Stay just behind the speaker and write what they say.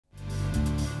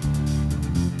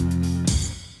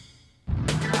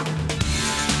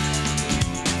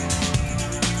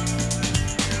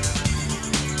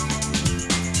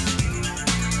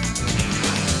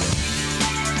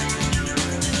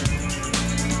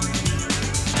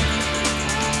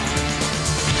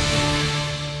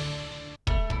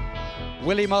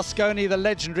Willie Mosconi, the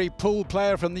legendary pool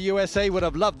player from the USA, would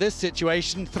have loved this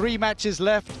situation. 3 matches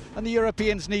left and the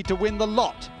Europeans need to win the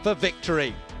lot for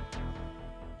victory.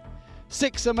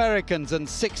 6 Americans and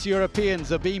 6 Europeans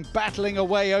have been battling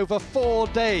away over 4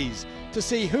 days to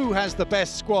see who has the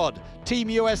best squad, Team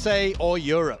USA or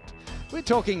Europe. We're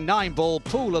talking 9-ball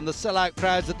pool, and the sellout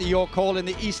crowds at the York Hall in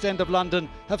the East End of London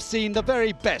have seen the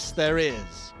very best there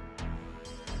is.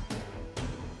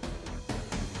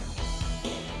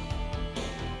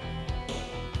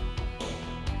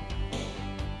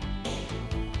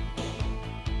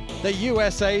 The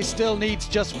USA still needs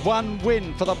just 1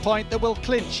 win for the point that will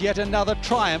clinch yet another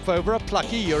triumph over a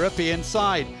plucky European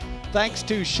side. Thanks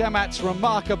to Shamat's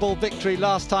remarkable victory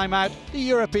last time out, the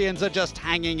Europeans are just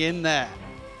hanging in there.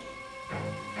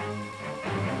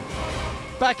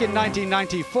 Back in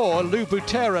 1994, Lou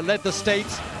Butera led the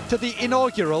States to the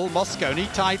inaugural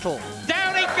Mosconi title.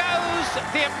 Down it goes!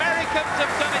 The Americans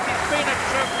have done it. It's been a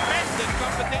tremendous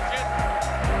competition.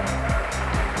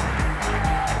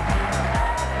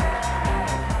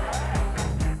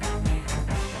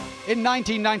 In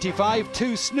 1995,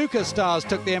 2 snooker stars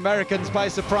took the Americans by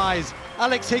surprise.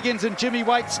 Alex Higgins and Jimmy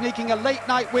White sneaking a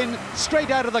late-night win straight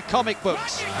out of the comic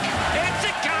books. It's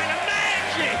a kind of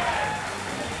magic!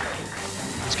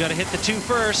 He's got to hit the 2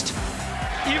 first.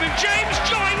 Even James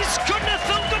Joyce couldn't have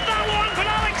thumped up that one, but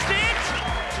Alex did!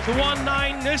 The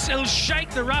 1-9, this will shake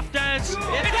the rafters. It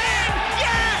did!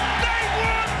 Yeah! They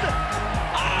won!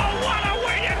 Oh, what a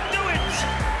way to do it!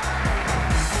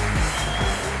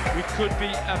 We could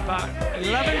be about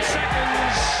 11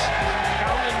 seconds.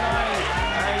 Counting 9,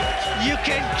 8. You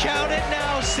can count it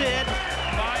now, Sid.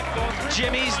 5, 4, 3.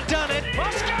 Jimmy's done it.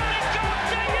 Mosconi Cup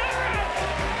to Europe!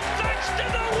 Thanks to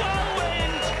the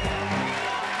whirlwind!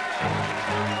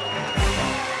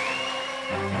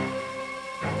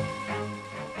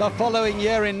 The following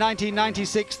year, in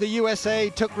 1996, the USA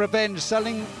took revenge,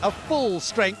 selling a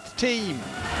full-strength team.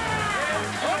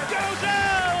 Up goes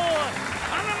Earl!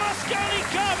 And the Mosconi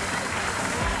Cup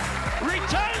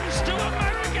returns to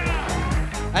America!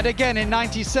 And again in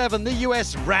 97, the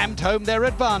US rammed home their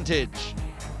advantage.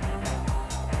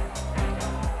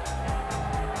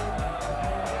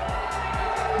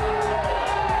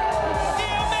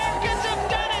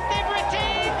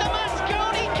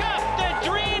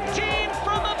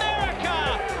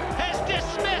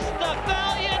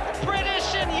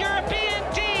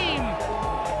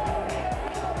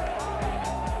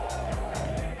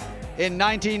 In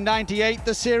 1998,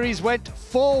 the series went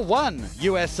 4-1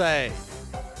 USA.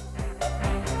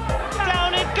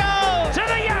 Down it goes! To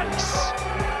the Yanks!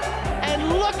 And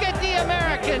look at the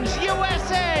Americans!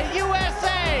 USA!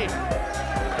 USA!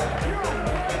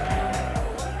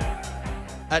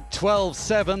 At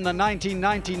 12-7, the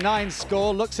 1999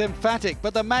 score looks emphatic,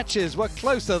 but the matches were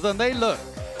closer than they look.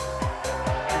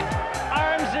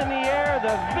 Arms in the air,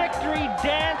 the victory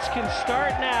dance can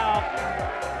start now.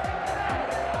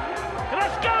 The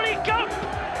Mosconi Cup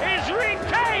is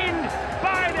retained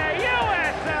by the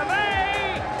US of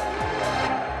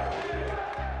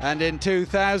A! And in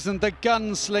 2000, the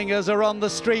gunslingers are on the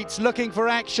streets looking for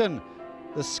action.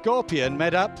 The Scorpion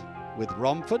met up with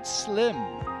Romford Slim.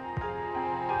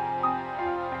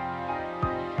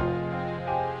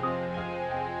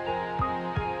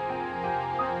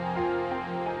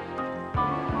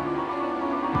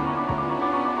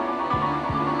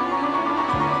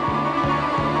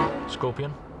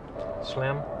 Scorpion?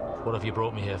 Slim, What have you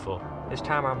brought me here for? it's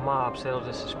time our mob settles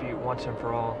this dispute once and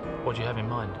for all. What do you have in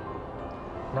mind?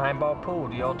 9-ball pool,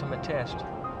 the ultimate test.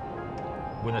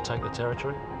 Winner take the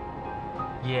territory?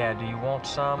 Yeah, do you want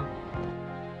some?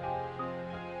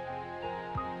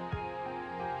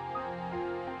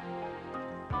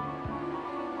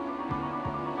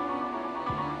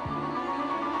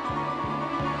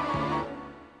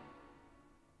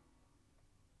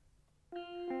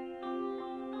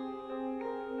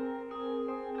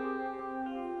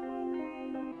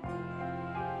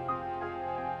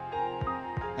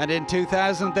 And in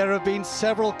 2000, there have been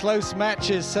several close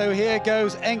matches. So here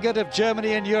goes Engert of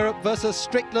Germany and Europe versus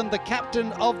Strickland, the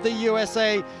captain of the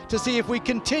USA, to see if we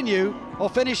continue or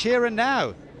finish here and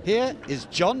now. Here is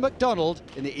John McDonald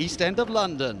in the East End of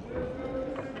London.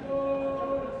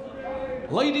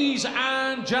 Ladies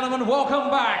and gentlemen,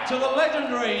 welcome back to the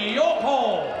legendary York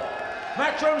Hall.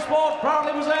 Matchroom Sport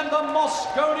proudly present the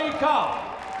Mosconi Cup.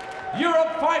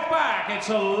 Europe fight back. It's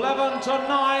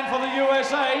 11-9 for the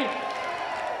USA.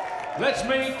 Let's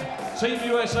meet Team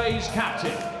USA's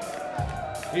captain.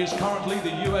 He is currently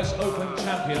the US Open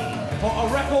champion for a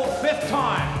record 5th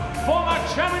time. Former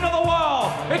champion of the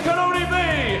world, it can only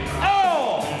be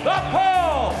Earl the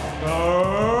Pearl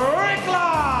Strickland.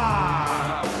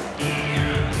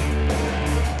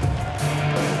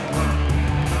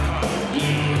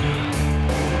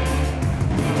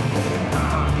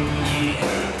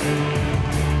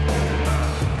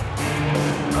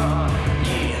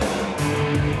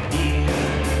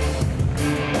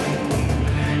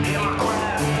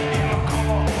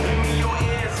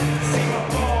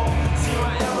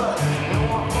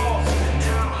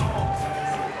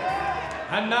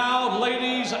 And now,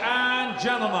 ladies and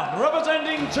gentlemen,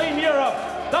 representing Team Europe,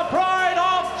 the pride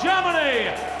of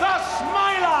Germany, the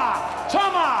smiler,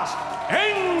 Thomas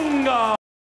Engert.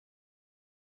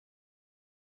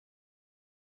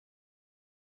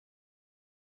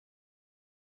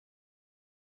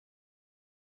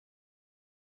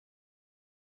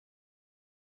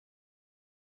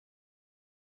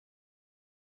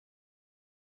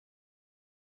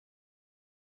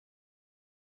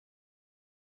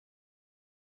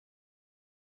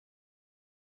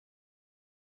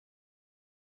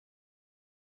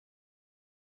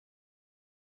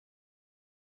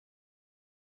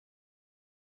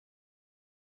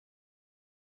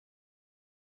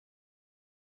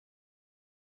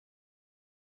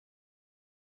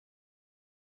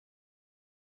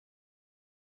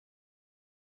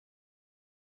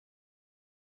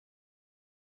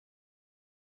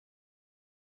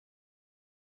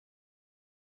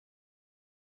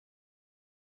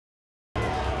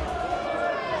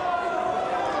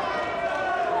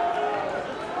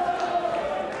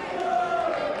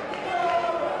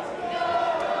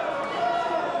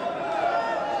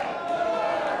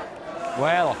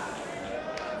 Well,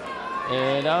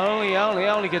 it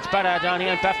only gets better down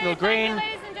here in Bethnal Green.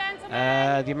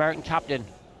 The American captain,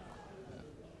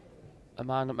 a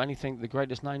man that many think the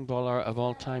greatest 9-baller of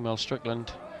all time, Earl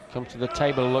Strickland, comes to the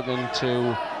table looking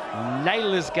to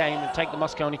nail his game and take the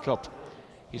Mosconi Cup.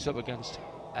 He's up against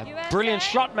a brilliant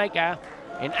shot maker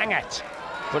in Engert.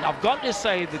 But I've got to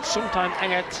say that sometimes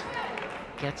Engert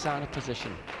gets out of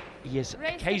position. He has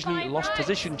occasionally lost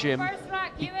position, Jim.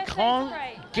 He can't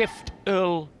gift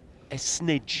Earl a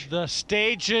snidge. The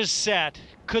stage is set.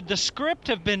 Could the script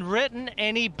have been written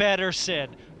any better, Sid?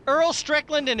 Earl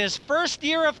Strickland in his first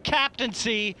year of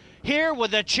captaincy, here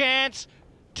with a chance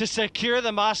to secure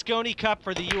the Mosconi Cup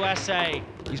for the USA.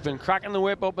 He's been cracking the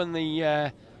whip up in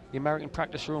the American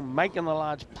practice room, making the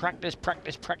lads practice,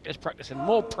 and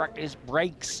more practice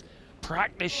breaks,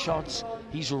 practice shots.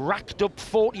 He's racked up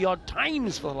 40-odd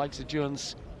times for the likes of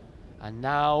Jones. And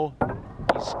now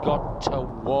he's got to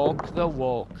walk the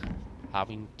walk,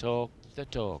 having talked the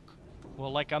talk.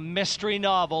 Well, like a mystery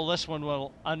novel, this one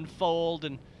will unfold,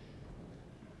 and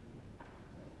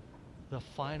the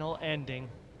final ending,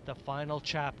 the final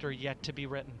chapter yet to be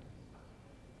written.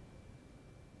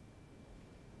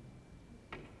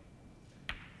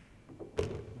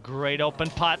 Great open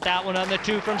pot, that one on the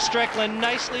 2 from Strickland,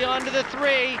 nicely onto the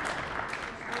 3.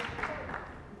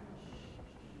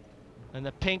 And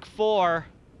the pink 4,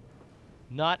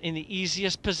 not in the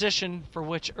easiest position for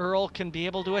which Earl can be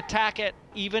able to attack it,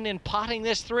 even in potting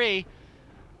this 3.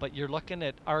 But you're looking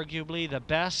at arguably the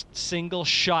best single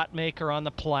shot maker on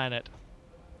the planet.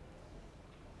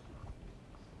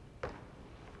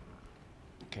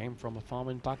 Came from a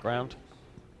farming background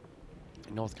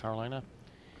in North Carolina.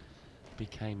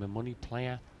 Became a money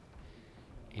player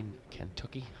in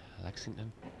Kentucky,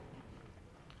 Lexington.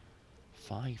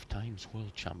 5 times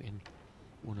world champion.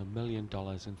 Won $1 million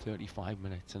in 35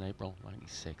 minutes in April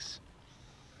 '96.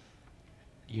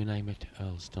 You name it,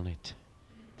 Earl's done it.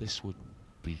 This would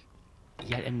be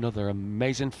yet another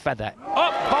amazing feather.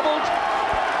 Oh, bubbled!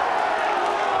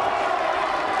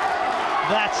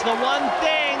 That's the one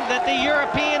thing that the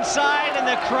European side and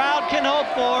the crowd can hope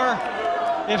for.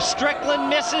 If Strickland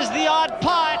misses the odd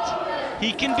pot,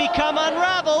 he can become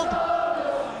unraveled.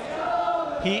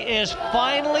 He is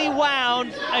finely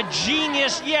wound, a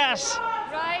genius, yes,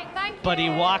 but he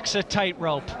walks a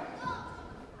tightrope.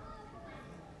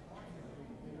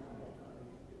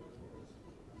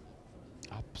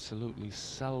 Absolutely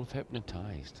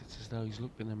self-hypnotized. It's as though he's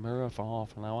looked in the mirror for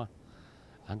half an hour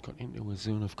and got into a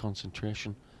zone of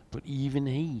concentration. But even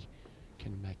he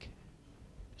can make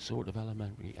sort of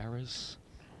elementary errors.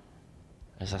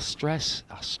 As a stress,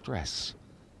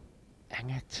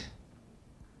 Engert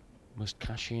must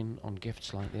cash in on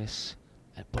gifts like this,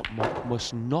 but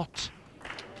must not,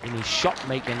 in his shot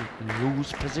making,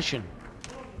 lose position.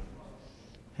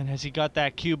 And has he got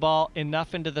that cue ball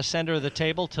enough into the center of the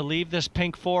table to leave this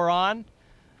pink 4 on?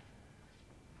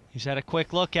 He's had a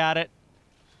quick look at it.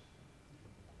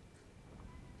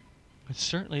 It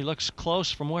certainly looks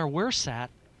close from where we're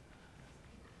sat.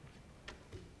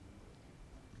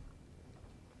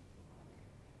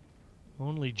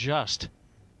 Only just.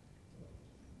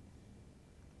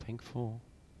 Pink 4.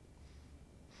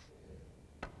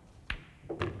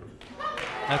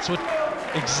 That's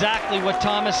exactly what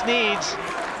Thomas needs.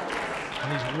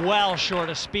 And he's well short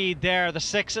of speed there. The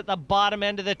 6 at the bottom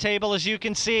end of the table, as you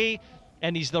can see,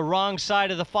 and he's the wrong side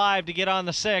of the 5 to get on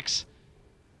the 6.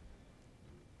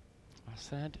 I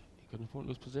said he couldn't afford to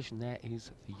lose position. There is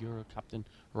the Euro captain,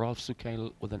 Rolf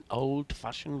Sukale, with an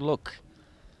old-fashioned look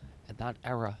that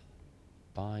error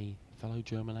by fellow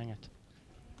German Engert.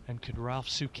 And could Ralph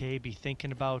Souquet be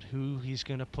thinking about who he's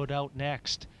going to put out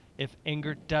next? If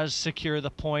Engert does secure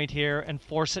the point here and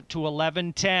force it to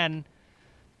 11-10,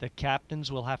 the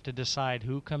captains will have to decide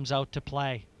who comes out to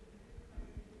play.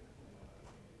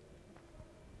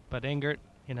 But Engert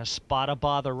in a spot of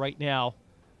bother right now.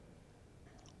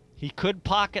 He could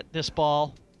pocket this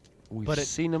ball. We've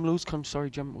seen him lose control. Sorry,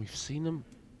 Jim. We've seen him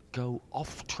go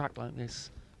off track like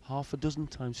this half a dozen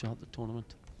times throughout the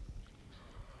tournament.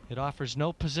 It offers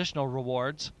no positional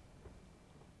rewards.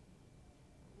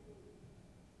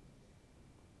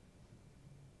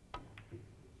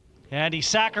 And he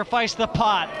sacrificed the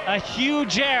pot. A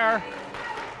huge error.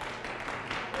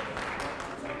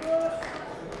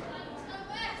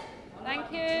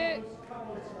 Thank you.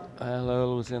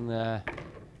 Earl was in there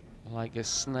like a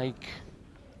snake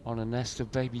on a nest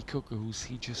of baby cuckoos.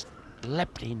 He just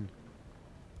leapt in.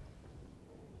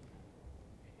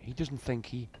 He doesn't think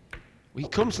he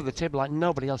comes to the table like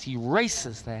nobody else. He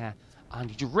races there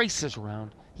and he races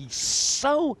around. He's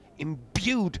so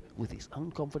imbued with his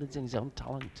own confidence and his own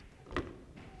talent.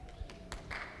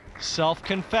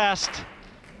 Self-confessed,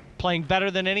 playing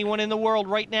better than anyone in the world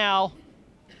right now.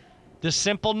 The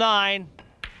simple 9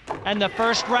 and the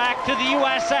first rack to the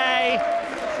USA.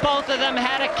 Both of them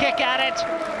had a kick at it.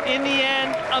 In the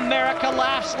end, America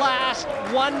laughs last.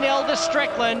 1-0 to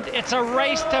Strickland. It's a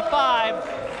race to 5.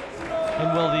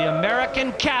 And will the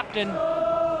American captain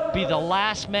be the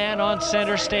last man on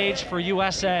center stage for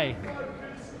USA?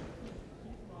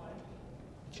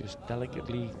 Just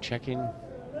delicately checking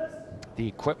the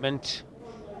equipment.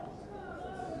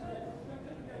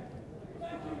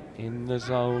 In the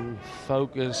zone,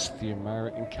 focused, the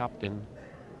American captain.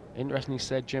 Interestingly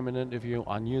said, Jim, in an interview,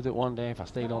 I knew that one day if I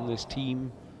stayed on this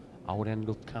team, I would end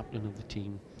up captain of the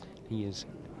team. He is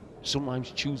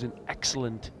sometimes choosing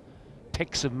excellent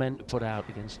picks of men to put out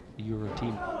against the Euro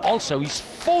team. Also, he's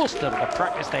forced them to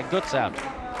practice their guts out.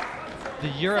 The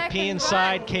European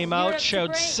side came out,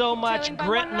 showed so much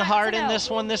grit and heart in this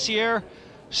one this year.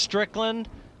 Strickland,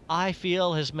 I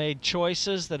feel, has made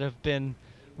choices that have been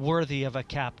worthy of a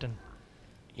captain.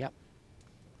 Yep.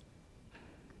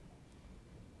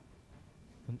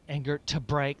 And Engert to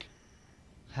break.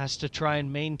 Has to try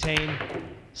and maintain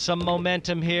some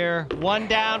momentum here. One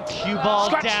down, cue ball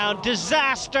down,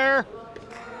 disaster.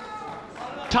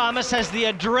 Thomas has the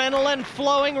adrenaline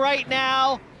flowing right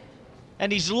now,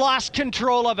 and he's lost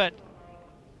control of it.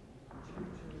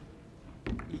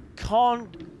 He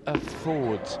can't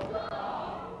afford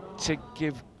to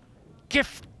give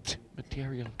gift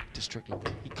material to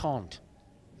Strickland. He can't.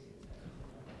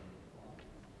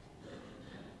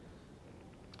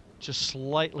 Just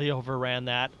slightly overran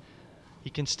that. He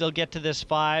can still get to this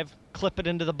 5, clip it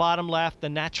into the bottom left. The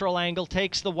natural angle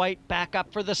takes the white back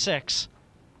up for the 6.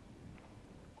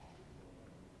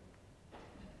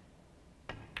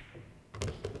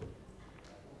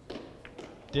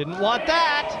 Didn't want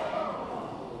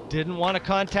that. Didn't want to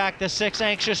contact the 6.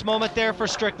 Anxious moment there for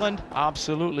Strickland.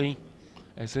 Absolutely.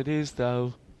 As it is,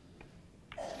 though,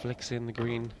 flicks in the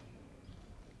green.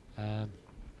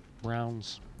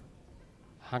 Browns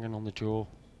hanging on the jaw.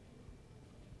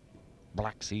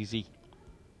 Black's easy.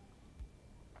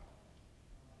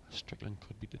 Strickland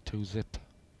could be the 2-zip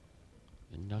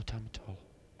in no time at all.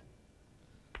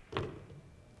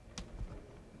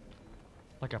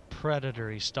 Like a predator,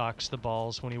 he stalks the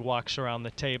balls when he walks around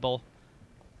the table.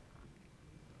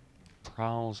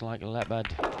 Prowls like a leopard,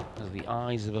 has the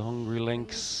eyes of a hungry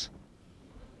lynx,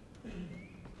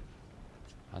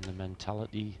 and the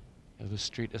mentality of a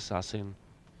street assassin.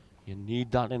 You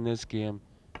need that in this game.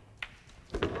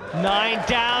 9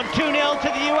 down, 2-0 to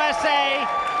the USA.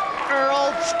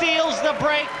 Earl steals the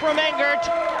break from Engert.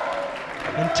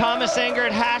 And Thomas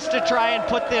Engert has to try and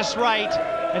put this right,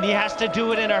 and he has to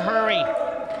do it in a hurry.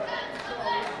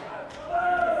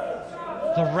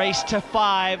 The race to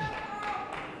 5,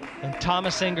 and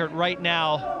Thomas Engert right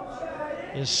now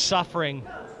is suffering.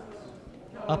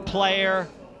 A player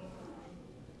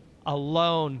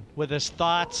alone with his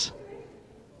thoughts.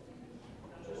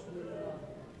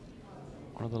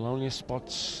 One of the loneliest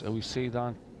spots we see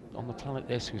that on the planet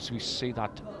this, we see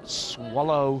that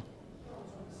swallow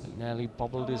that nearly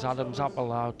bobbled his Adam's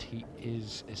apple out. He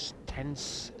is as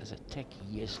tense as a tick.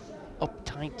 He is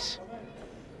uptight.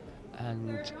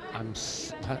 And I'm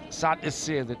sad to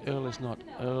say that Earl is not.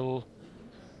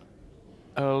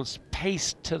 Earl's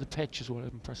pace to the pitch is what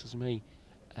impresses me.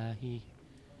 He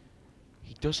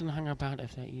doesn't hang about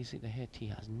if they're easy to hit. He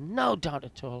has no doubt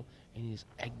at all in his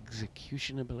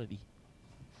execution ability.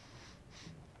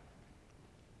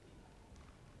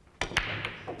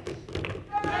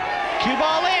 Cue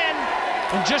ball in.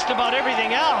 and just about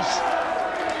everything else.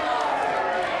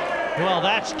 Well,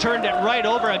 that's turned it right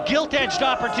over. A gilt-edged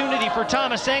opportunity for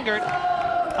Thomas Engert.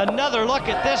 Another look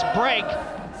at this break.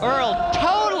 Earl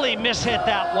totally mishit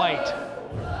that white.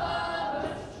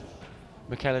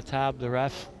 Michaela Tab, the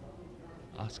ref,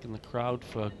 asking the crowd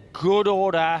for good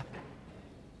order.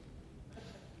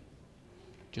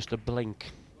 Just a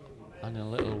blink and a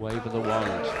little wave of the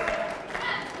wand.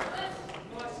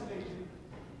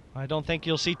 I don't think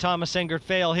you'll see Thomas Engert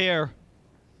fail here.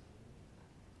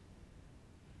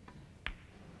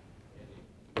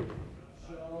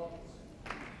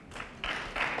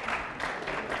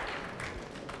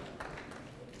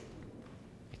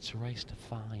 It's a race to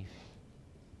 5.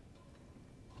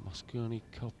 Mosconi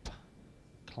Cup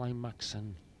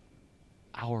climaxing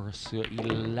hours.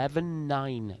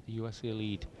 11-9 the USA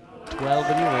lead. 12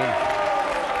 and you win.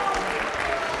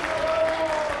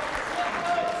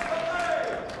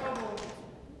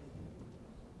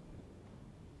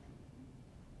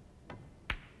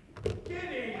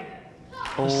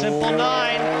 The simple 9.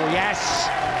 Yes.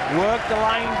 Work the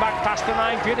line back past the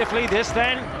 9 beautifully. This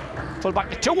then. Full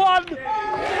back to 2-1. 2-1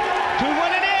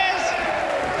 it is.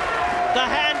 The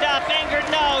hand up. Engert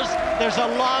knows there's a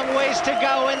long ways to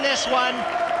go in this one.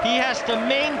 He has to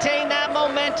maintain that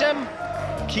momentum,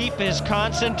 keep his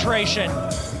concentration.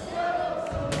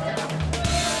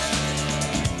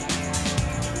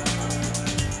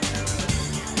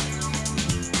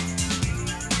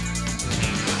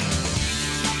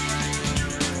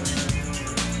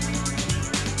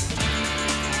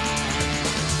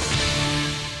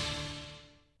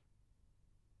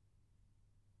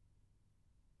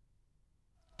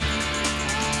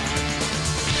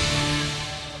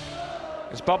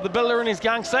 As Bob the Builder and his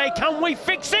gang say, can we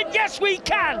fix it? Yes, we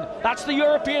can! That's the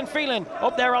European feeling.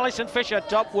 Up there, Alison Fisher,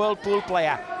 top world pool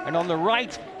player. And on the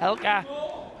right, Helga,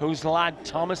 whose lad,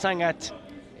 Thomas Engert,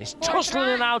 is tussling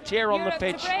it out here on the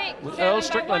pitch with Earl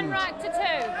Strickland.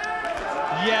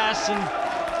 Yes, and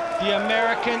the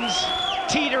Americans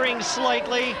teetering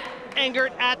slightly.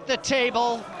 Engert at the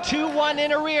table, 2-1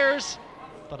 in arrears.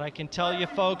 But I can tell you,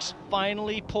 folks,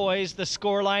 finally poised the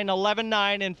scoreline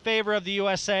 11-9 in favor of the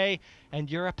USA. And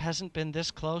Europe hasn't been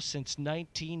this close since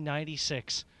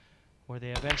 1996, where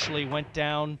they eventually went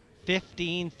down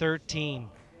 15-13.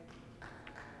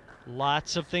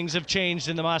 Lots of things have changed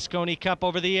in the Mosconi Cup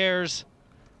over the years,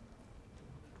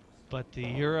 but the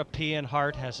European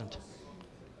heart hasn't.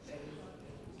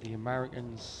 The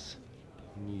Americans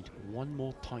need one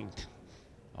more point,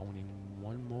 only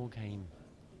one more game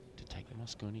to take the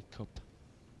Mosconi Cup.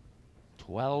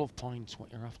 12 points,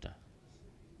 what you're after.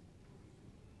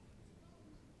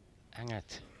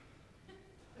 Engert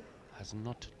has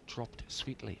not dropped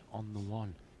sweetly on the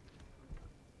 1.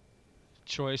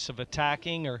 Choice of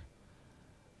attacking or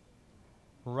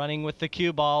running with the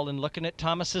cue ball, and looking at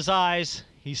Thomas's eyes.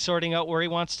 He's sorting out where he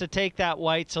wants to take that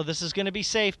white, so this is going to be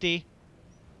safety.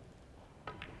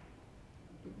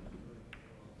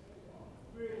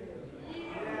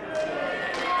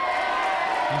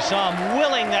 You saw him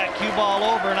willing that cue ball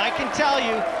over, and I can tell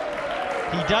you,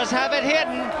 he does have it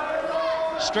hidden.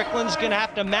 Strickland's going to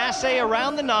have to masse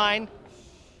around the 9.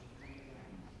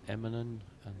 Eminem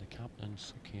and the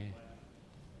captains, okay,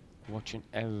 watching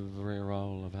every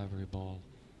roll of every ball.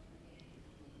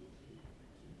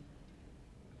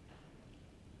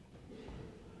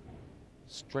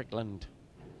 Strickland,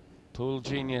 pool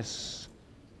genius,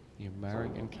 the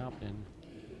American captain.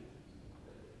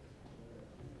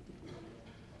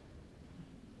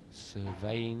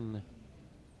 Surveying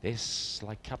this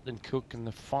like Captain Cook in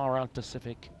the far out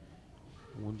Pacific,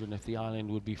 wondering if the island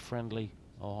would be friendly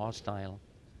or hostile.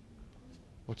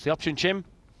 What's the option, Jim?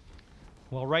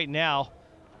 Well, right now,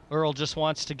 Earl just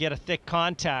wants to get a thick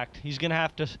contact. He's going to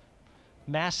have to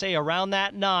masse around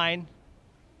that 9,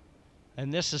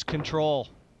 and this is control.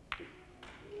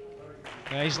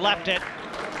 Now he's left it.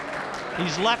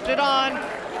 He's left it on.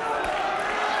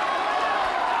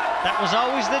 That was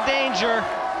always the danger.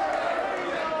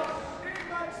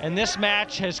 And this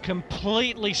match has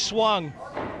completely swung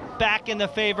back in the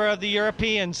favor of the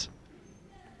Europeans.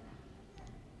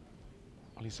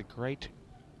 Well, he's a great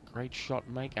shot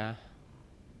maker.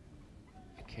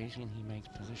 Occasionally he makes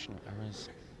positional errors,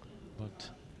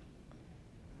 but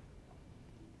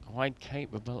quite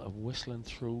capable of whistling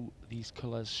through these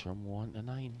colours from 1 to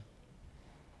 9.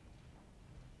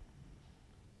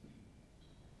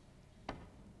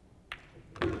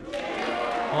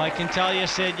 Well, I can tell you,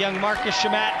 Sid, young Marcus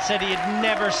Shamat said he had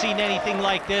never seen anything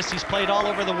like this. He's played all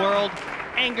over the world.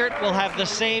 Engert will have the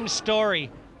same story.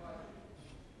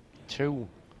 2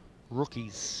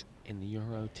 rookies in the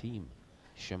Euro team.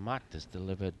 Shamat has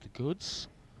delivered the goods.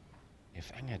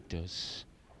 If Engert does,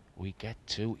 we get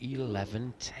to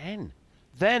 11-10.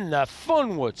 Then the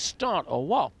fun would start, or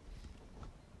what?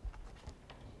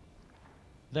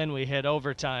 Then we hit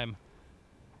overtime.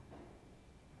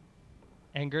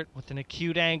 Engert with an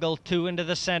acute angle, 2 into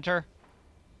the center.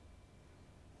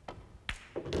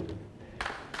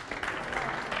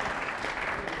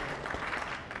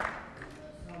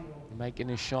 Making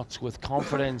his shots with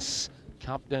confidence.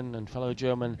 Captain and fellow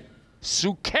German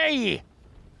Suke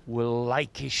will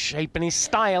like his shape and his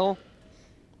style.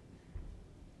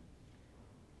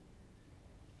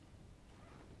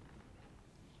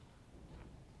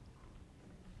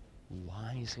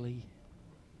 Wisely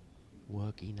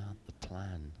working out the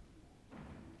plan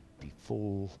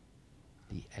before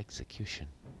the execution.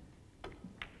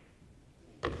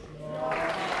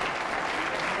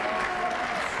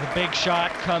 The big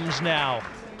shot comes now.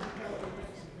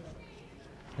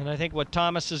 And I think what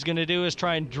Thomas is going to do is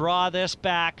try and draw this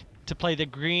back to play the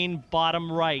green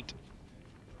bottom right.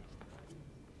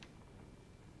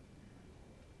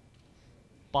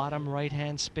 Bottom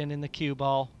right-hand spin in the cue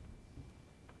ball.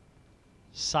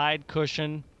 Side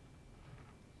cushion.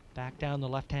 Back down the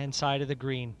left-hand side of the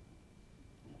green.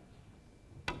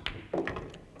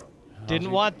 Didn't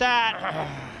want that.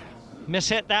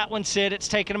 Mishit that one, Sid. It's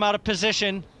taken him out of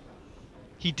position.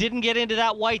 He didn't get into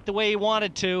that white the way he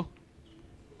wanted to.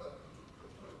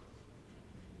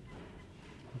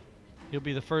 He'll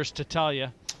be the first to tell you.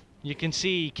 You can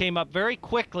see he came up very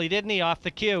quickly, didn't he, off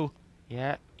the cue?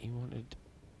 Yeah, he wanted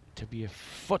to be a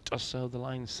foot or so the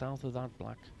line south of that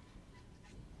black.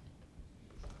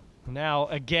 Now,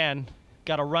 again,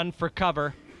 got to run for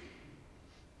cover.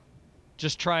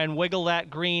 Just try and wiggle that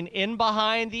green in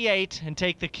behind the 8 and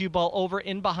take the cue ball over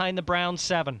in behind the brown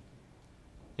 7.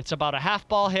 It's about a half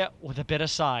ball hit with a bit of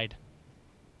side.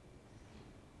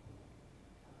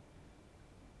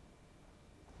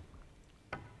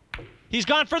 He's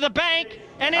gone for the bank,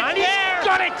 and it's there! He's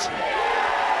got it!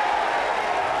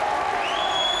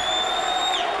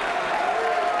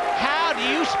 How do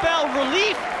you spell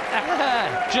relief?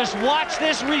 Just watch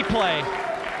this replay.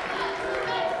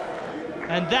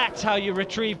 And that's how you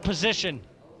retrieve position.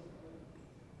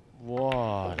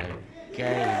 What a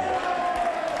game.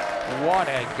 What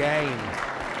a game.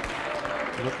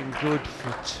 Looking good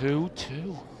for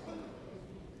 2-2.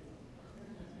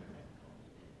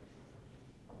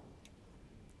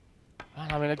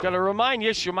 I mean, I've got to remind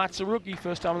you, Shamat's a rookie,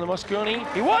 first time in the Mosconi.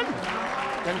 He won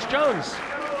against Jones.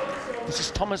 This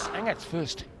is Thomas Engert's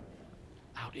first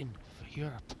outing for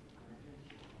Europe.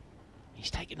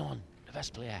 He's taking on the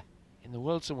best player in the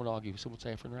world, some would argue, some would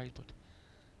say for an race, but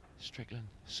Strickland,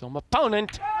 some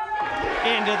opponent.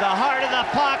 Into the heart of the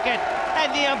pocket.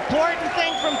 And the important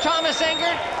thing from Thomas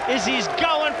Engert is he's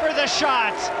going for the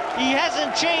shots. He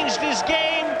hasn't changed his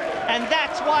game, and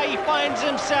that's why he finds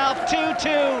himself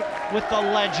 2-2 with the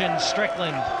legend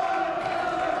Strickland.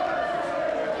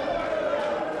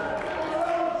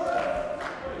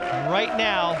 And right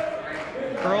now,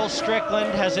 Earl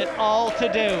Strickland has it all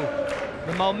to do.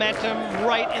 The momentum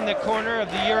right in the corner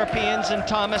of the Europeans and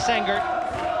Thomas Engert.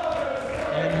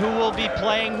 And who will be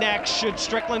playing next should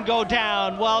Strickland go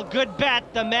down? Well, good bet.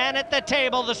 The man at the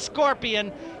table, the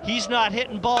Scorpion, he's not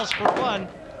hitting balls for fun.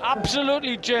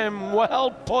 Absolutely, Jim.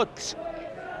 Well put.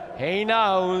 He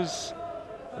knows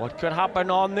what could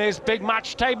happen on this big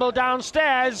match table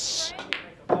downstairs.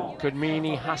 Could mean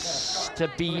he has to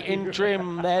be in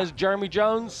trim. There's Jeremy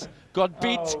Jones. Got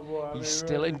beat. He's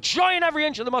still enjoying every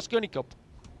inch of the Mosconi Cup.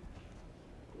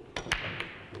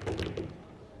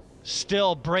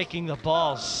 Still breaking the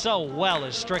ball so well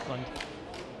is Strickland.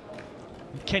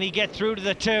 Can he get through to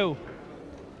the 2?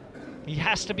 He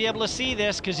has to be able to see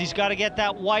this because he's got to get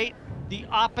that white, the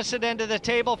opposite end of the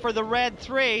table for the red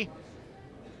 3.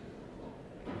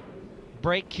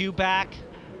 Break cue back,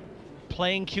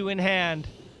 playing cue in hand.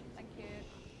 Thank you.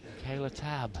 Kayla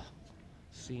Tabb,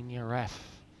 senior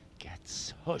ref,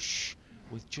 gets hush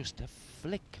with just a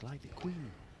flick like the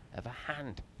queen of a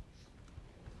hand.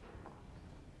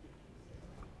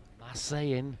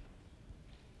 Saying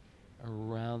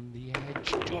around the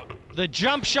edge. The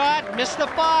jump shot, missed the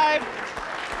 5.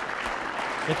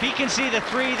 If he can see the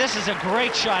 3, this is a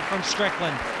great shot from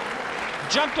Strickland.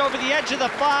 Jumped over the edge of the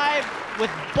 5 with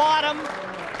bottom.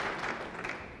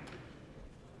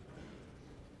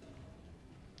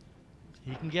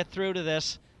 He can get through to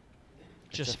this.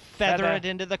 Just feather it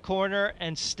into the corner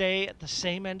and stay at the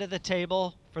same end of the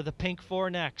table for the pink 4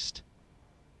 next.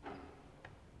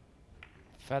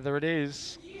 Feather it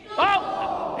is.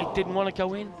 Oh! It didn't want to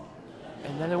go in,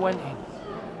 and then it went in.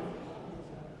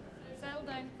 Settle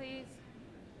down, please.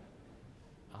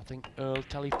 I think Earl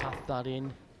telepathed that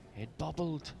in. It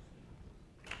bobbled.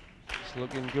 It's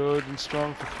looking good and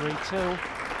strong for 3-2.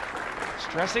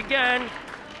 Stress again.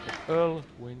 If Earl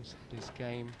wins this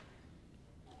game,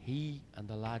 he and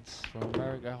the lads from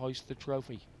America hoist the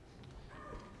trophy.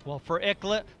 Well, for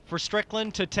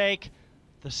Strickland to take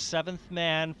the 7th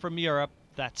man from Europe,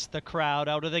 that's the crowd,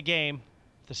 out of the game,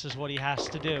 this is what he has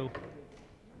to do.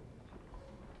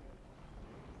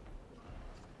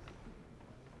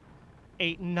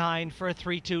 Eight and 9 for a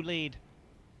 3-2 lead.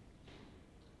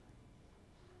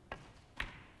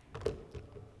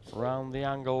 Around the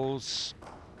angles.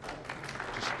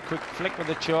 Just a quick flick with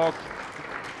the chalk.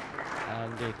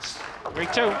 And it's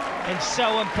 3-2. And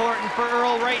so important for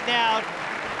Earl right now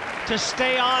to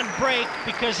stay on break,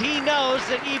 because he knows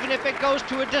that even if it goes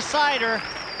to a decider,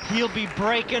 he'll be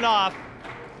breaking off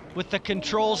with the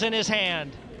controls in his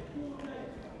hand.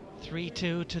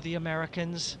 3-2 to the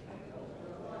Americans.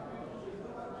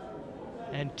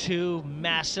 And 2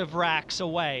 massive racks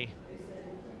away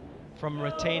from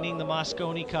retaining the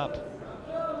Mosconi Cup.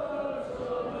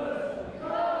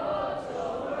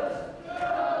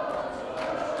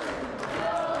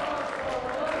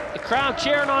 The crowd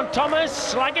cheering on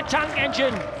Thomas like a tank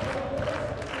engine.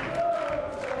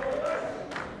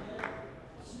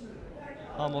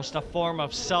 Almost a form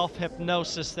of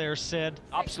self-hypnosis there, Sid.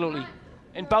 Absolutely.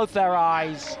 In both their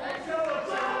eyes.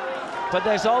 But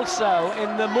there's also,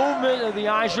 in the movement of the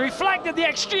eyes, reflected the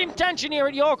extreme tension here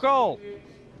at York Hall.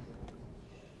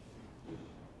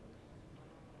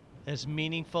 As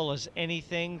meaningful as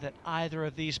anything that either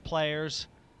of these players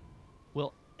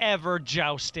will ever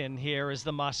joust in here is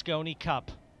the Mosconi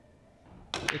Cup.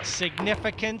 Its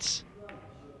significance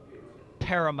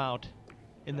paramount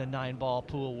in the 9-ball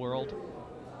pool world.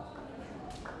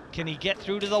 Can he get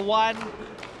through to the 1?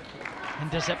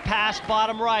 And does it pass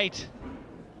bottom right?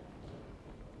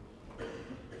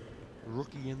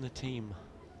 Rookie in the team.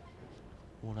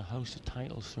 Won a host of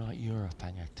titles throughout Europe,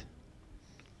 Engert.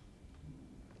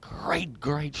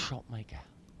 Great shot maker.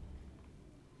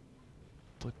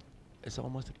 But as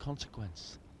almost a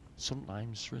consequence,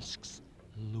 sometimes risks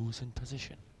losing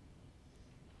position.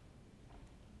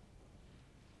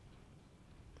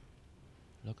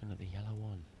 Looking at the yellow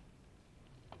one.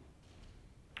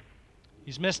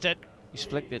 He's missed it. He's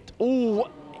flicked it. Oh,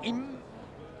 he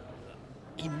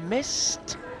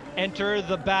missed. Enter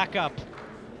the backup.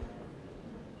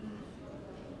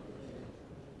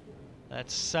 That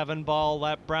 7-ball,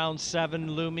 that brown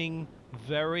 7 looming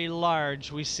very large.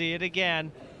 We see it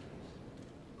again.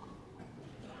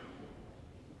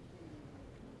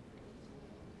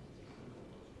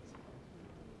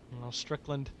 Well,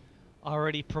 Strickland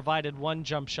already provided 1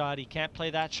 jump shot. He can't play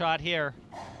that shot here.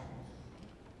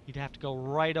 He'd have to go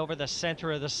right over the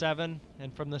center of the 7,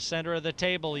 and from the center of the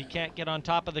table, he can't get on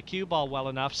top of the cue ball well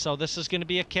enough, so this is going to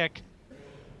be a kick.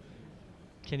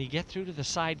 Can he get through to the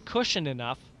side cushion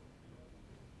enough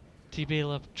to be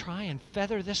able to try and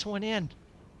feather this one in?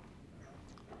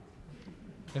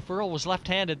 If Earl was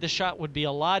left-handed, this shot would be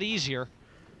a lot easier.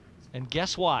 And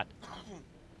guess what?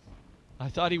 I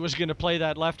thought he was going to play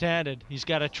that left-handed. He's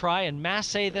got to try and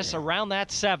masse this around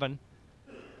that 7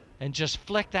 and just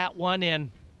flick that one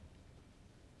in.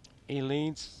 He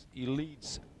leads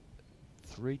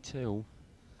 3-2,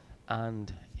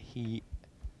 and he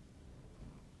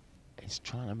is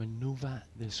trying to maneuver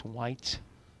this white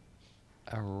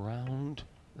around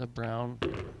the brown.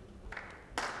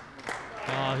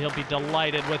 Oh, he'll be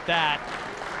delighted with that.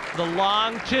 The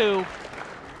long 2.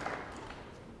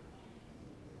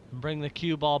 And bring the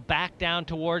cue ball back down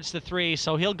towards the 3,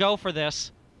 so he'll go for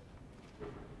this.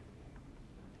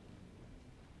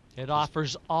 It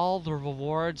offers all the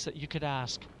rewards that you could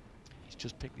ask. He's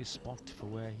just picked his spot for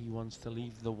where he wants to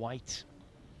leave the white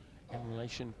in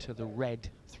relation to the red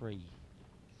 3.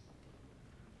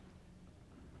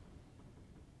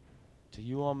 To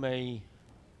you or me,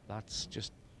 that's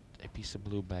just a piece of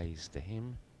blue baize. To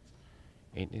him,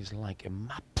 it is like a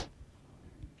map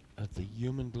of the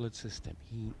human blood system.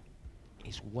 He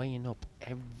is weighing up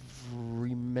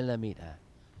every millimeter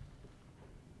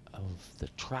of the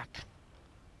track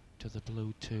to the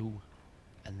blue 2,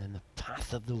 and then the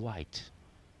path of the white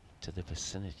to the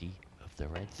vicinity of the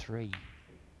red 3.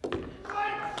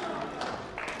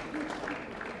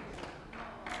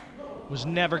 Was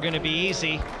never going to be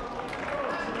easy.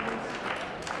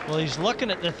 Well, he's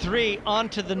looking at the 3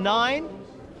 onto the 9,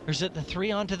 or is it the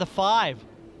 3 onto the 5?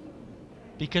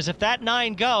 Because if that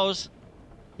 9 goes,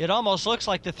 it almost looks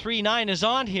like the 3-9 is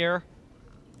on here.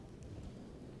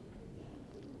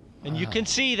 And you can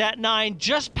see that 9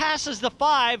 just passes the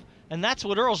 5, and that's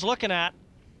what Earl's looking at.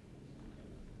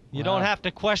 You don't have to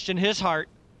question his heart.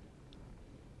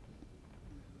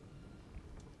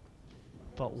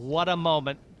 But what a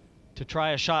moment to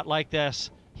try a shot like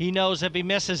this. He knows if he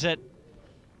misses it,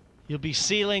 he'll be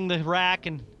sealing the rack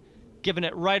and giving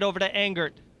it right over to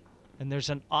Engert. And there's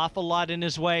an awful lot in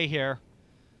his way here.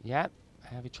 Yep,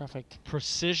 heavy traffic.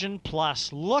 Precision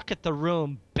plus. Look at the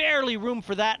room. Barely room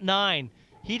for that 9.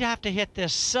 He'd have to hit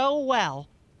this so well.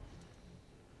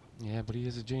 Yeah, but he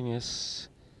is a genius.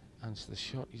 And it's the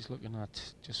shot he's looking at.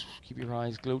 Just keep your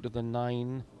eyes glued to the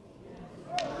 9.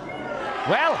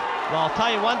 Well, I'll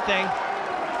tell you one thing.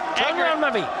 Turn around,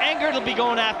 maybe. Engert will be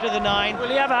going after the 9. Will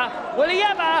he ever? Will he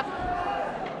ever?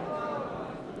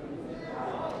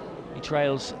 He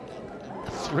trails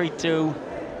 3-2.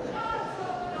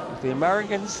 If the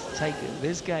Americans take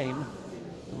this game,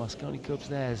 the Mosconi Cup's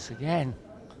theirs again.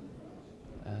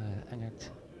 Engert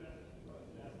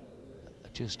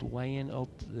just weighing up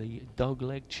the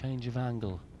dogleg change of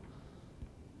angle.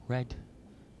 Red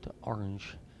to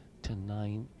orange to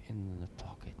 9 in the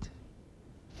pocket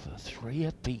for 3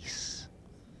 apiece.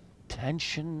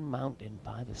 Tension mounting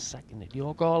by the second at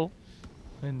your goal.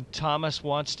 And Thomas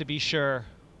wants to be sure.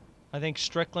 I think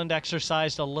Strickland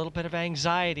exercised a little bit of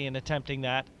anxiety in attempting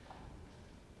that.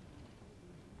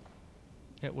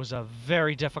 It was a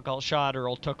very difficult shot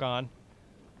Earl took on,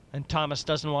 and Thomas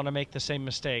doesn't want to make the same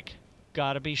mistake.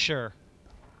 Gotta be sure.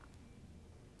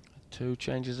 2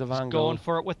 changes of He's angle. going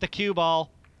for it with the cue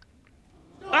ball.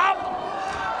 Up!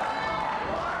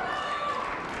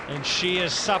 And she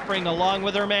is suffering along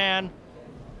with her man.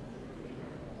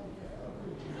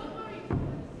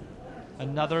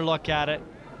 Another look at it.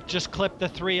 Just clipped the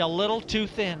 3 a little too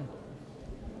thin.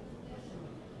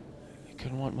 You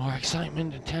couldn't want more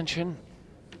excitement and tension.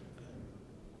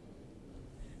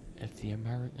 If the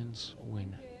Americans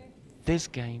win this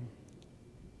game,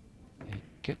 they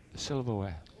get the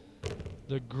silverware.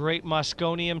 The great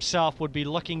Mosconi himself would be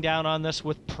looking down on this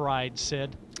with pride,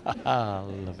 Sid. I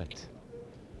love it.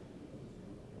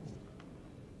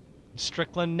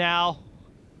 Strickland now.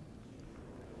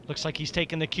 Looks like he's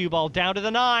taking the cue ball down to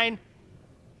the 9.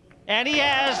 And he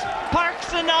has.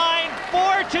 Parks the 9.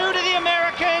 4-2 to the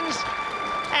Americans.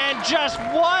 And just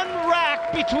 1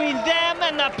 rack between them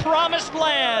and the promised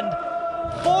land.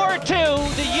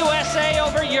 4-2 the USA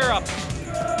over Europe.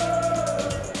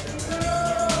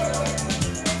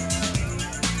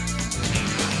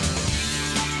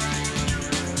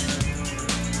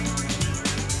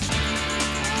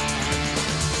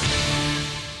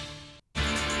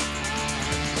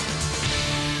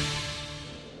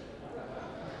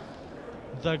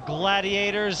 The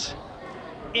gladiators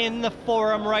in the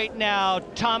forum right now.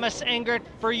 Thomas Engert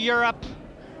for Europe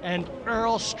and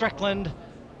Earl Strickland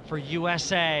for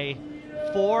USA.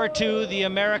 4-2 the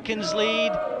Americans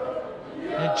lead,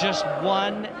 and just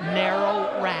 1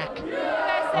 narrow rack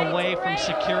away from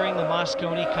securing the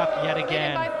Mosconi Cup yet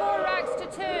again.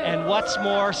 And what's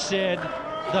more, Sid,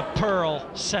 the pearl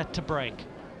set to break.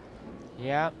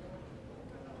 Yeah.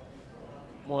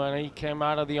 When he came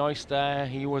out of the ice there,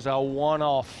 he was a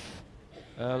one-off.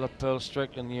 Earl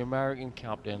Strickland, the American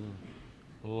captain,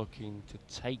 looking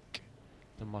to take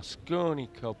the Mosconi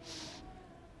Cup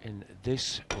in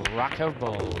this rack of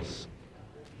balls.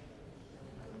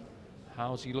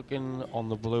 How's he looking on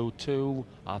the blue too?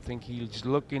 I think he's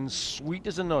looking sweet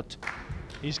as a nut.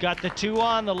 He's got the 2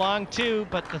 on, the long 2,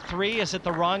 but the 3 is at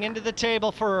the wrong end of the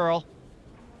table for Earl.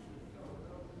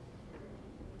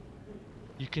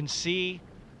 You can see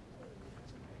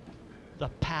the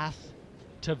path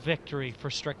to victory for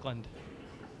Strickland.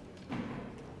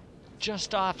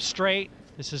 Just off straight.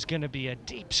 This is going to be a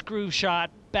deep screw shot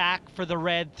back for the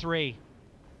red 3.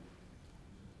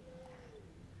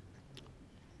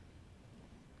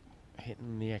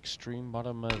 Hitting the extreme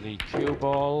bottom of the cue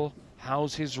ball.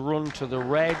 How's his run to the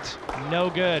red? No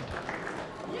good.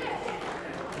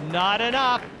 Not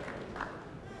enough.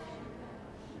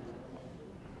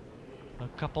 A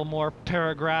couple more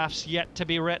paragraphs yet to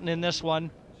be written in this one.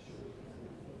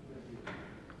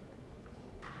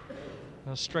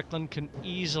 Now Strickland can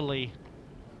easily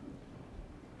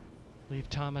leave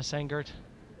Thomas Engert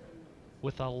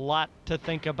with a lot to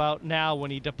think about now when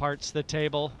he departs the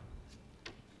table.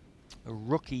 A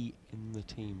rookie in the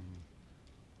team,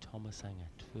 Thomas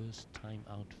Engert, first time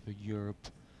out for Europe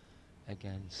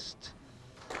against,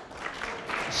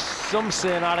 some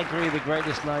say, and I'd agree, the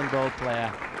greatest 9-ball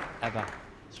player ever,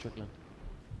 Strickland.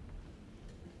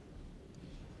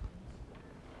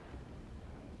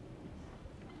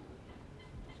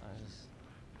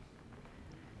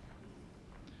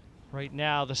 Right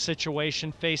now, the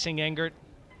situation facing Engert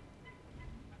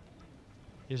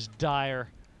is dire.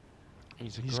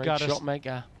 He's a great shot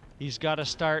maker. He's got to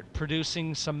start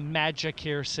producing some magic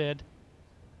here, Sid,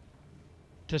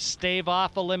 to stave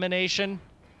off elimination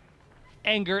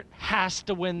Engert has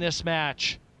to win this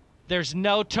match. There's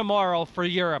no tomorrow for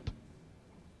Europe.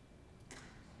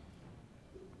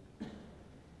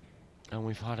 And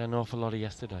we've had an awful lot of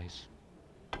yesterdays.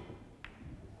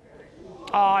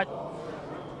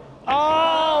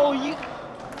 Oh, you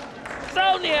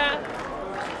so near.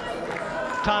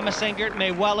 Thomas Engert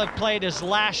may well have played his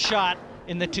last shot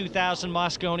in the 2000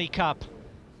 Mosconi Cup.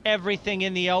 Everything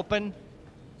in the open.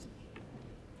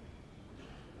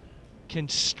 Can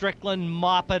Strickland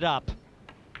mop it up?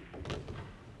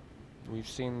 We've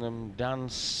seen them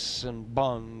dance and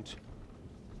bond.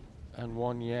 And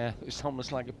one year, it's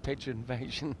almost like a pitch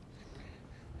invasion.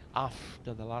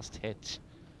 After the last hit,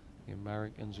 the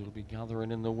Americans will be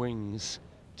gathering in the wings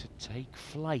to take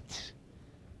flight.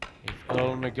 If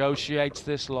Earl negotiates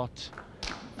this lot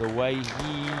the way he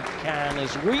can,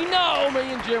 as we know, me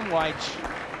and Jim White,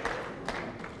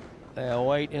 they're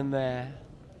waiting there.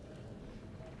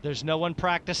 There's no one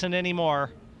practicing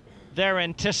anymore. They're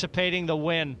anticipating the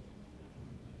win.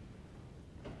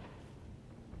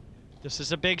 This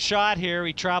is a big shot here.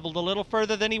 He traveled a little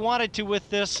further than he wanted to with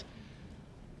this.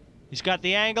 He's got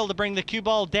the angle to bring the cue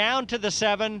ball down to the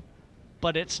 7,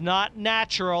 but it's not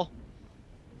natural.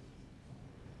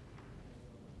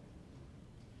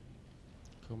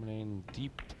 Coming in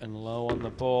deep and low on the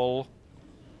ball.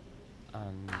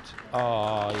 And,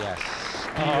 oh, yes.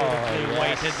 Beautifully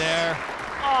weighted there.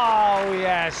 Oh,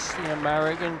 yes, the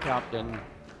American captain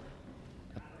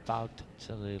about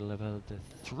to deliver the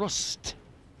thrust,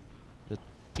 the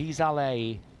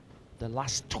pis-aller, the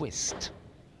last twist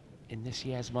in this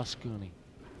year's Mosconi.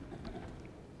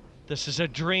 This is a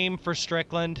dream for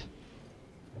Strickland.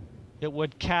 It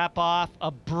would cap off a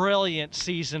brilliant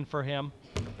season for him.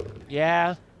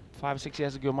 Yeah, 5 or 6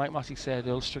 years ago, Mike Massey said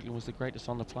Earl Strickland was the greatest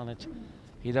on the planet.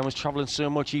 He then was traveling so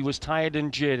much, he was tired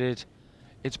and jaded.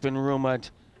 It's been rumored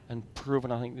and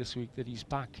proven, I think, this week that he's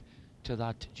back to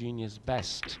that junior's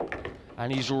best.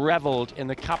 And he's reveled in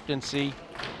the captaincy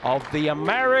of the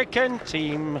American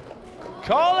team.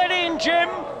 Call it in, Jim.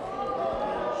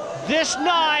 This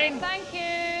 9. Thank you.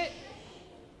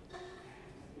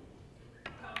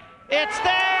 It's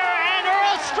there, and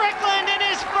Earl Strickland in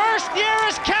his first year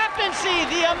as captaincy.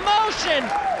 The emotion,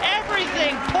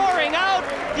 everything pouring out.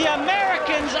 The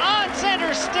Americans on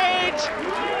center stage.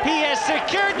 He has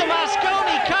secured the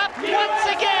Mosconi Cup once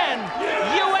again.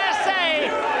 USA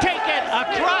take it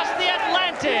across the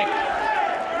Atlantic.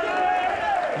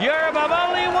 Europe have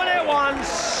only won it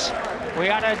once. We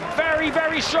had a very,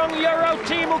 very strong Euro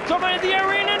team who come into the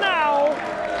arena now.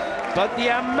 But the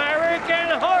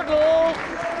American hurdle,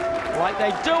 like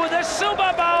they do with the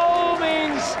Super Bowl,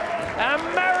 means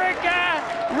America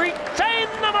retain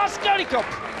the Mosconi Cup.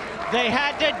 They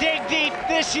had to dig deep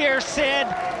this year, Sid.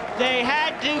 They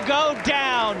had to go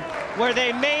down where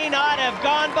they may not have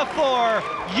gone before.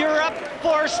 Europe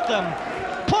forced them,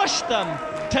 pushed them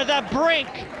to the brink.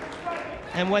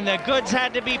 And when the goods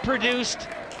had to be produced,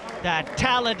 that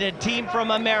talented team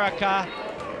from America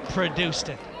produced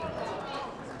it.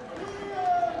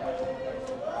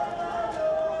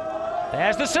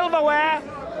 There's the silverware.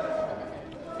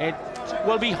 It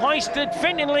will be hoisted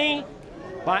fittingly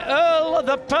by Earl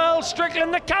the Pearl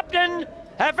Strickland, the captain,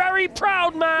 a very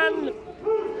proud man.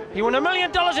 He won $1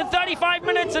 million in 35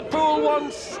 minutes at pool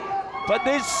once, but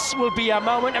this will be a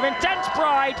moment of intense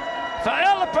pride for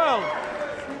Earl the Pearl.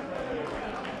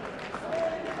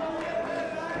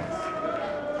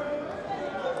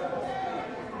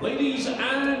 Ladies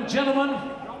and gentlemen,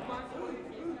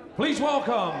 please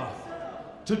welcome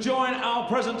to join our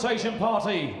presentation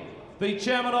party, the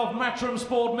chairman of Matchroom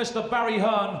Sport, Mr. Barry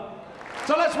Hearn.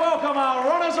 So let's welcome our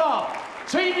runners-up,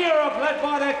 Team Europe, led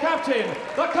by their captain,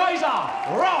 the Kaiser,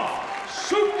 Ralph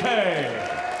Sutke.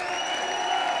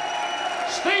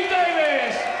 Steve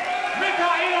Davis, Mika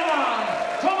Edelman,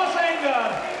 Thomas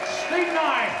Engert, Steve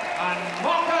Knight, and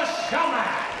Marcus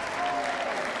Schamak.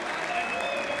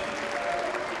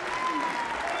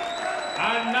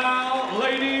 And now,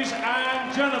 ladies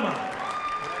and gentlemen,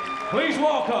 please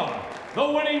welcome the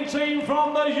winning team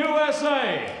from the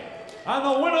USA and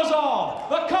the winners of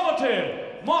the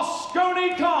coveted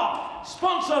Mosconi Cup,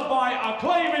 sponsored by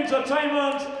Acclaim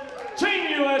Entertainment, Team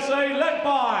USA led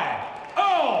by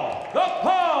Earl the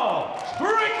Pearl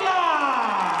Strickland.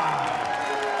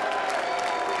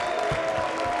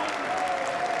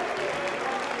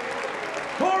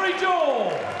 Corey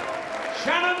Jewell,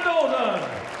 Shannon Dalton,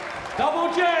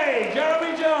 Double J,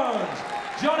 Jeremy Jones,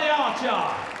 Johnny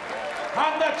Archer,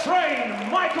 and the train,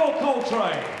 Michael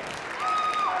Coltrane.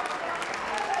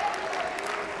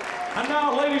 And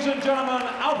now, ladies and gentlemen,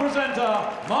 our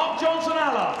presenter, Mark Johnson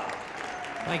Allen.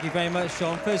 Thank you very much,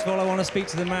 Sean. First of all, I want to speak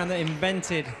to the man that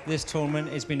invented this tournament.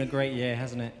 It's been a great year,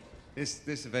 hasn't it?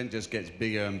 This event just gets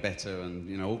bigger and better, and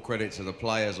you know, all credit to the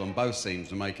players on both teams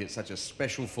to make it such a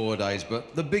special 4 days.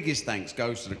 But the biggest thanks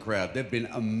goes to the crowd. They've been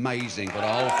amazing for the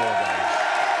whole 4 days.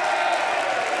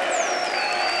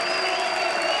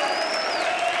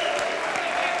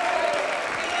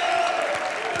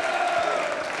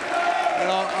 You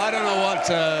know, I don't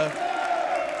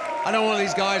know what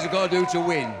these guys have got to do to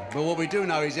win, but what we do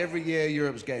know is every year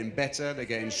Europe's getting better, they're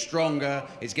getting stronger,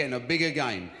 it's getting a bigger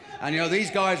game. And, you know, these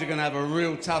guys are going to have a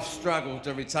real tough struggle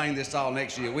to retain this title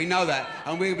next year. We know that,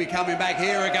 and we'll be coming back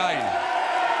here again.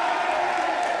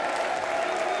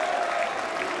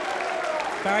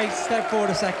 Barry, step forward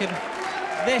a second.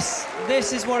 This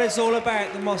is what it's all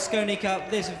about, the Mosconi Cup,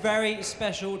 this very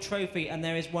special trophy, and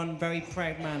there is one very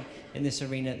proud man in this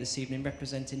arena this evening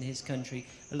representing his country,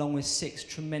 along with 6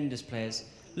 tremendous players.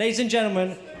 Ladies and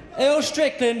gentlemen, Earl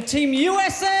Strickland, Team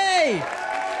USA!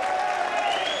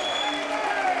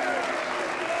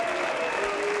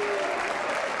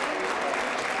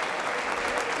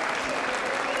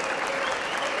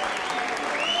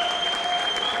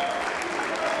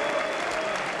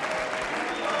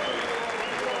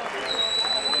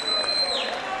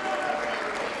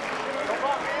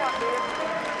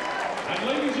 And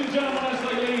ladies and gentlemen, as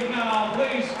they leave now,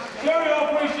 please show your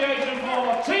appreciation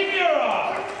for Team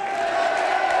Europe.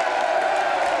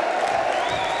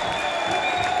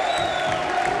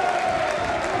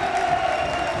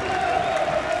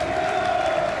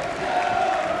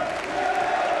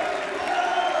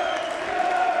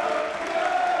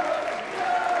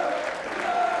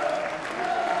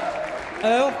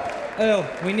 Earl,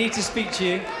 we need to speak to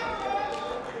you.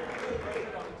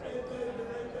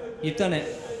 You've done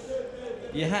it.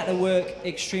 You had to work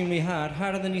extremely hard,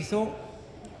 harder than you thought.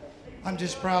 I'm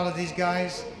just proud of these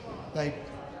guys.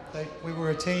 We were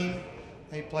a team.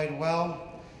 They played well.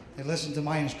 They listened to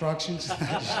my instructions.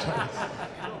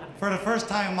 For the first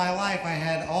time in my life, I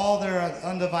had all their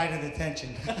undivided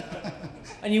attention.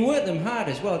 And you worked them hard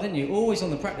as well, didn't you? Always on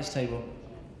the practice table.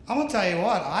 I'm gonna tell you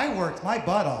what, I worked my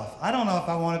butt off. I don't know if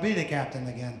I want to be the captain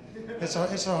again. It's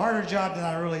a harder job than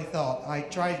I really thought. I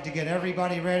tried to get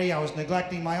everybody ready. I was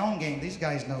neglecting my own game. These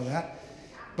guys know that.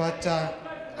 But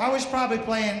I was probably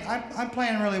playing, I'm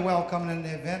playing really well coming into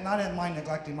the event, and I didn't mind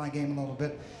neglecting my game a little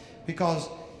bit because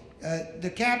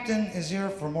the captain is here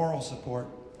for moral support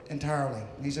entirely.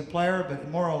 He's a player, but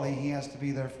morally he has to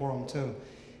be there for them too.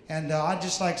 And I'd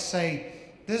just like to say,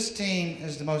 this team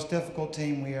is the most difficult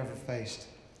team we ever faced.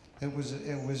 It was,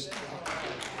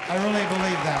 I really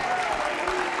believe that.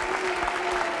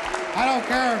 I don't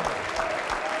care.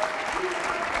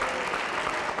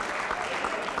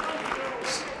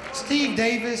 Steve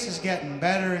Davis is getting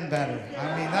better and better.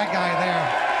 I mean, that guy there,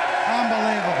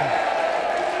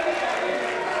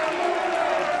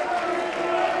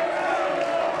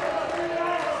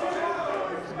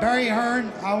 unbelievable. Barry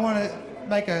Hearn, I want to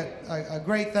make a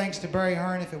great thanks to Barry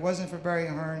Hearn. If it wasn't for Barry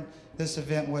Hearn, this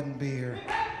event wouldn't be here.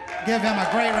 Give him a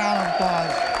great round of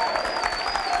applause.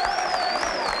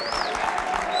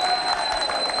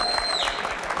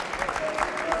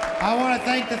 I want to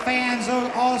thank the fans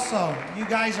also. You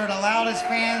guys are the loudest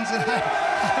fans that I've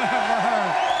ever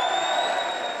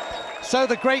heard. So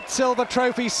the great silver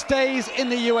trophy stays in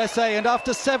the USA, and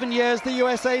after 7 years, the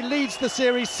USA leads the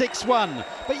series 6-1.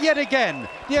 But yet again,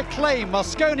 the acclaimed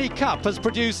Mosconi Cup has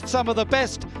produced some of the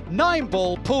best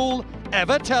 9-ball pool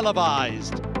ever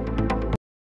televised.